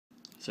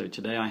So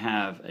today I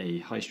have a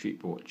high street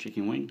bought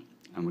chicken wing,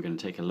 and we're going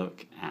to take a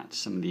look at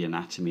some of the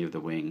anatomy of the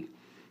wing,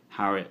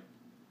 how it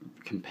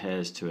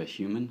compares to a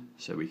human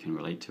so we can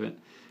relate to it,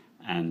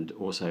 and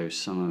also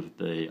some of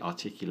the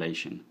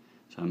articulation.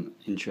 So I'm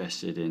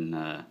interested in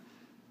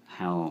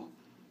how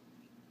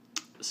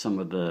some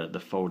of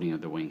the folding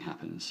of the wing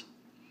happens.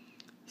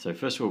 So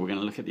first of all, we're going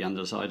to look at the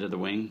underside of the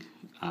wing.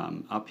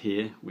 Up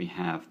here we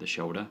have the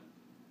shoulder.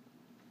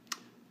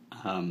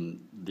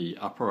 The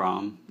upper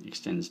arm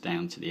extends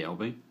down to the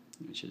elbow,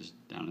 which is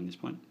down in this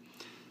point.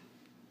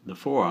 The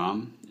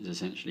forearm is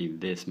essentially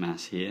this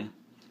mass here,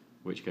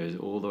 which goes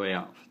all the way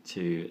up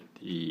to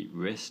the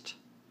wrist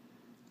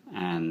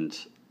and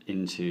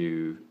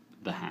into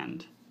the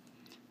hand.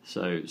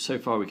 So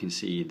far we can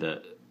see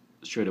that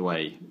straight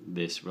away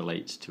this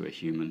relates to a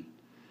human.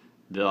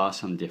 There are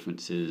some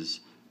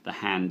differences. The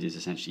hand is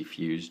essentially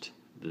fused.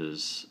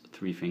 There's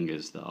 3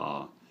 fingers that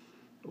are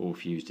all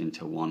fused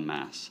into one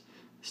mass.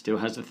 Still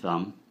has a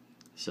thumb,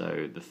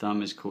 so the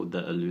thumb is called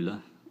the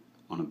allula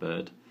on a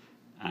bird,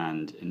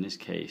 and in this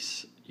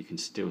case you can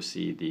still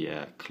see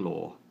the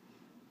claw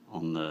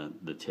on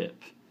the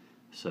tip,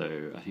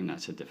 so I think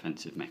that's a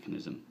defensive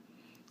mechanism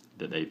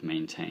that they've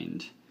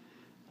maintained.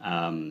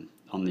 On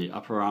the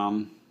upper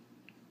arm,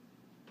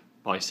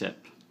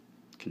 bicep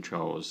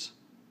controls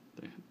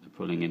the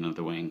pulling in of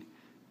the wing,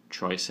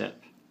 tricep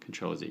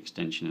controls the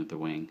extension of the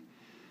wing,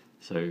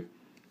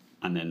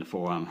 and then the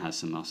forearm has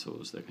some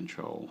muscles that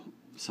control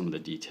some of the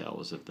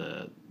details of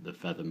the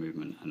feather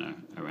movement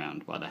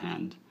around by the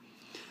hand.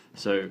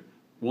 So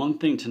one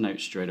thing to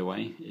note straight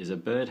away is a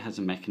bird has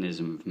a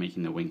mechanism of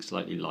making the wing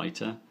slightly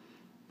lighter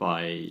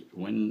by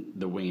when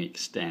the wing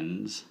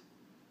extends.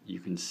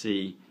 You can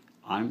see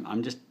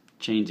I'm just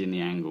changing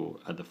the angle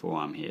at the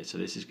forearm here, so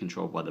this is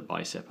controlled by the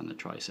bicep and the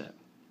tricep,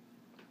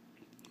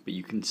 but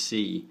you can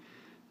see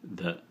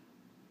that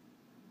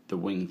the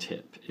wing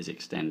tip is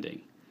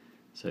extending,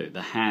 so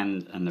the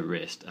hand and the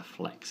wrist are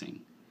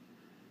flexing.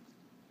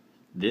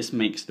 This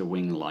makes the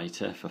wing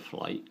lighter for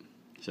flight,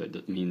 so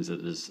it means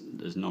that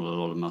there's not a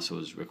lot of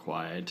muscles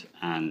required,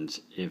 and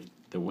if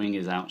the wing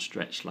is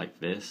outstretched like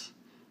this,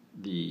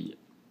 the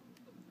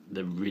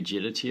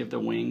rigidity of the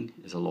wing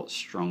is a lot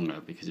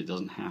stronger because it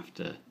doesn't have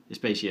to, it's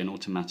basically an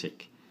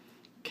automatic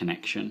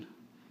connection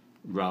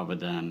rather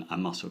than a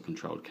muscle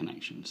controlled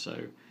connection.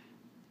 So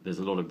there's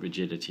a lot of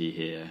rigidity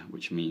here,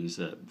 which means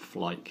that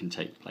flight can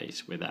take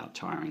place without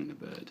tiring the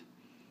bird.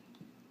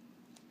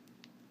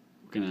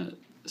 We're going to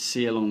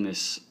see along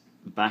this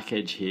back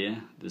edge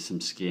here, there's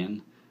some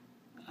skin,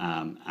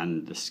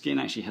 and the skin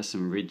actually has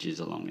some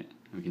ridges along it.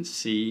 We can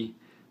see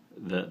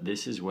that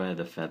this is where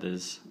the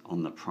feathers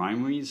on the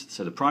primaries,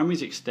 so the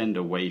primaries extend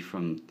away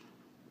from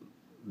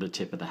the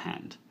tip of the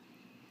hand.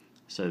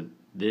 So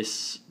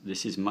this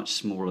is much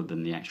smaller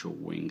than the actual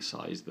wing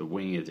size. The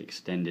wing is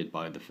extended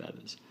by the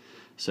feathers.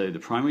 So the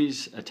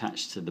primaries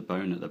attach to the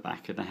bone at the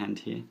back of the hand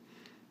here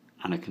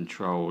and are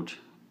controlled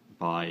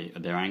by,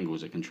 their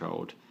angles are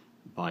controlled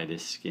by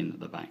this skin at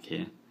the back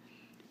here.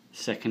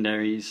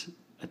 Secondaries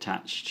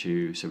attach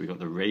to, so we've got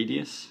the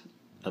radius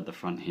at the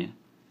front here,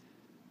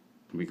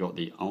 we got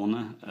the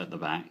ulna at the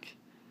back,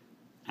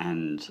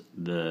 and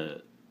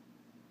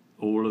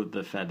all of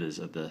the feathers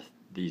are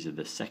these are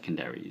the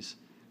secondaries.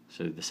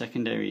 So the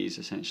secondaries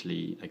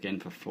essentially, again,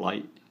 for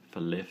flight,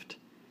 for lift.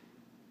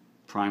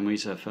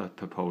 Primaries are for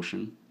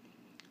propulsion,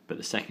 but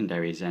the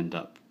secondaries end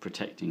up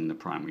protecting the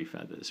primary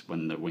feathers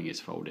when the wing is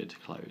folded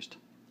closed.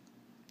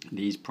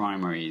 These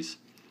primaries,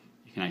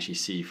 you can actually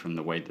see from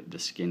the way that the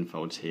skin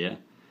folds here,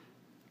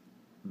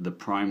 the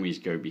primaries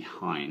go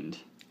behind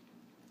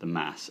the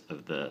mass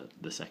of the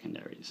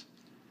secondaries.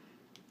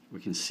 We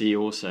can see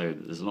also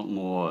that there's a lot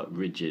more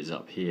ridges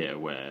up here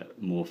where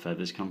more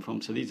feathers come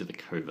from, so these are the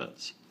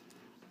coverts.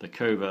 The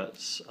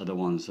coverts are the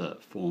ones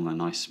that form a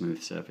nice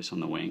smooth surface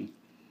on the wing,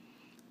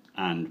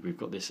 and we've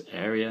got this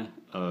area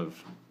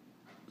of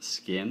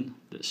skin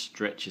that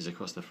stretches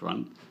across the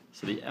front.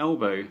 So the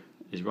elbow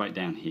is right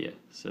down here,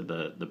 so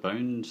the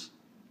bones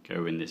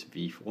go in this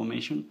V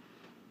formation,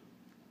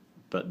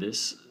 but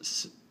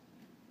this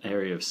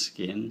area of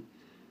skin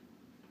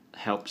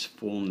helps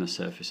form the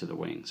surface of the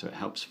wing, so it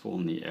helps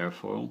form the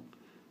airfoil,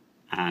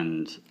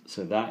 and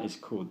so that is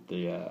called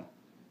the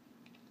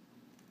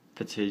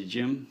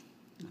patagium.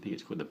 I think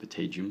it's called the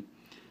patagium,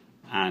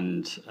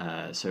 and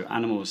so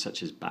animals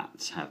such as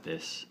bats have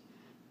this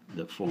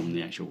that form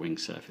the actual wing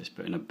surface,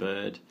 but in a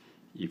bird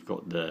you've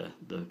got the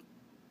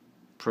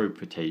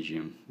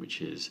propatagium,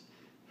 which is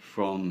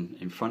from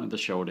in front of the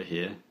shoulder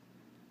here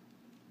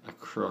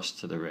across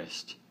to the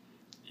wrist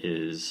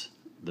is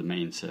the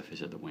main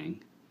surface of the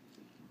wing,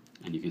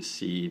 and you can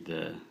see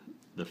the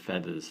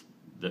feathers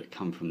that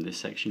come from this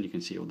section. You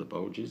can see all the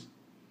bulges,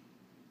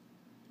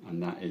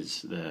 and that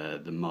is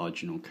the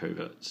marginal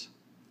coverts.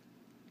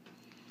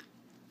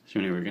 So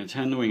anyway, we're going to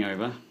turn the wing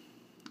over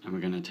and we're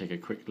going to take a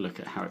quick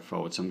look at how it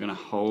folds. So I'm going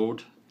to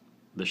hold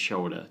the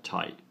shoulder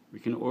tight. We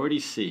can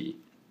already see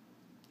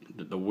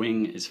that the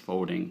wing is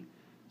folding,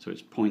 so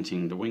it's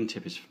pointing, the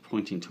wingtip is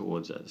pointing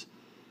towards us.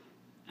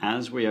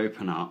 As we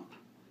open up,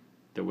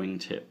 the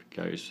wingtip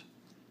goes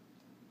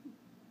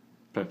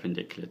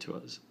perpendicular to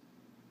us.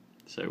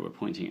 So we're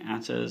pointing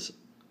at us,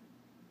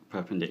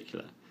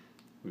 perpendicular.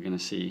 We're going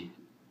to see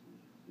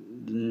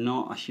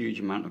not a huge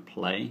amount of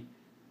play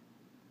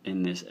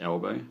in this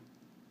elbow.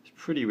 It's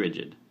pretty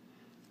rigid,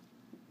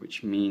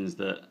 which means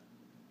that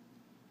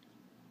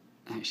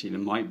actually there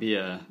might be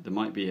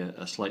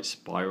a slight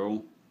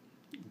spiral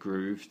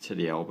groove to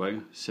the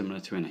elbow, similar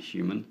to in a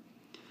human.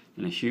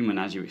 In a human,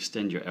 as you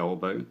extend your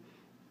elbow,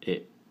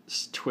 it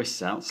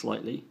twists out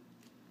slightly,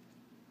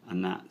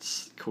 and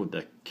that's called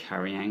the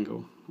carry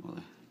angle, or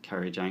the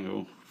carriage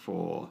angle.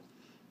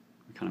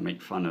 We kind of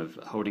make fun of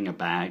holding a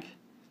bag,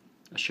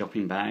 a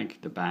shopping bag.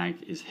 The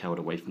bag is held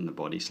away from the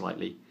body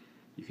slightly.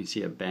 You can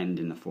see a bend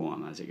in the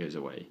forearm as it goes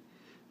away.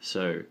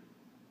 So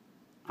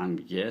I'm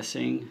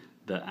guessing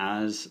that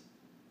as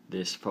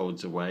this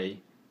folds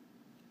away,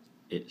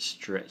 it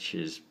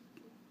stretches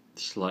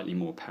slightly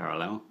more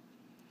parallel,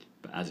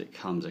 but as it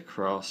comes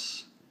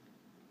across,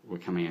 we're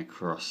coming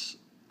across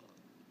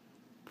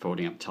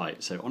folding up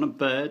tight. So on a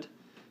bird,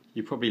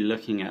 you're probably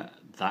looking at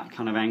that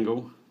kind of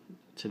angle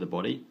to the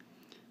body,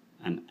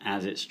 and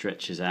as it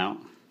stretches out,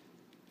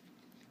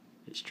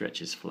 it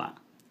stretches flat.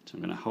 So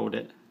I'm going to hold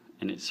it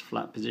in its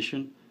flat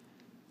position,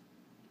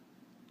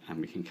 and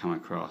we can come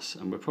across,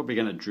 and we're probably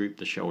going to droop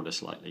the shoulder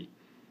slightly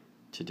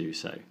to do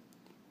so,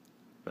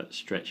 but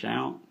stretch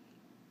out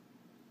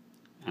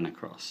and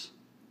across,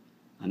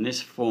 and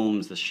this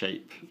forms the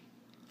shape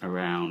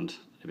around,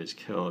 if it's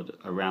curled,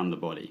 around the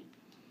body.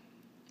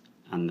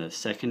 And the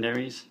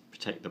secondaries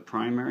protect the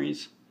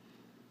primaries,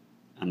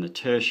 and the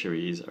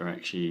tertiaries are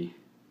actually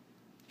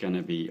going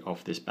to be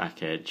off this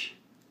back edge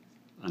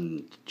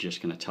and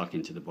just going to tuck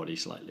into the body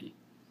slightly.